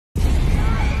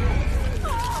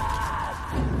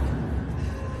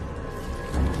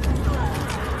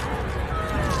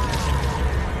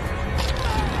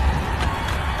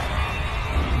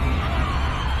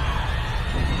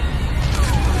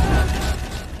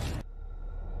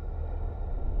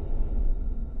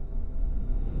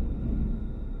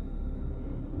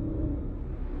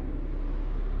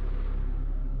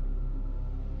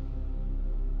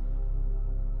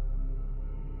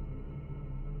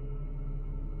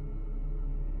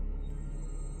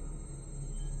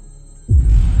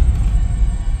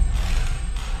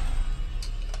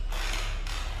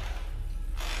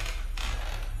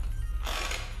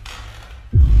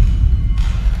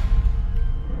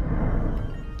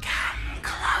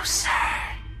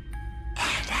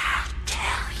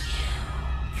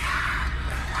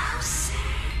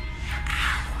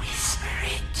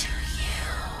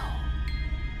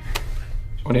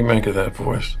What do you make of that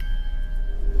voice?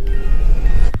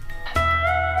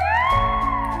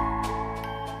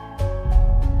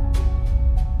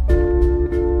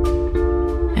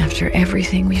 After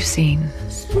everything we've seen,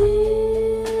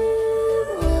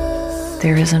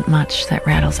 there isn't much that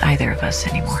rattles either of us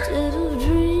anymore.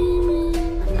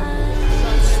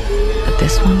 But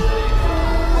this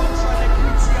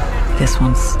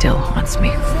one still haunts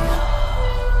me.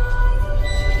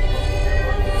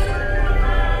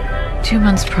 2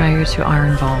 months prior to our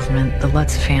involvement, the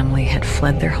Lutz family had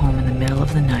fled their home in the middle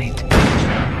of the night,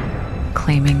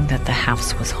 claiming that the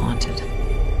house was haunted.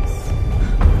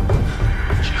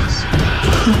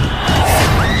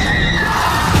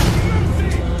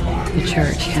 The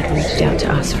church had reached out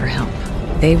to us for help.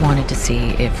 They wanted to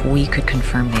see if we could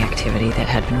confirm the activity that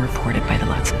had been reported by the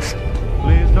Lutzes.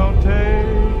 Please don't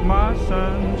take my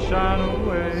sunshine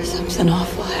away. Something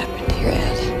awful happened here,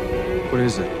 Ed. What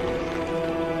is it?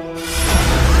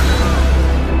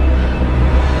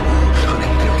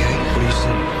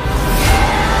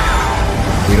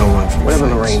 We don't run from whatever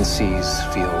things. Lorraine sees,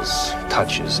 feels,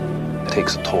 touches, it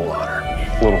takes a toll on her.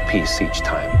 A little piece each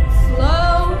time.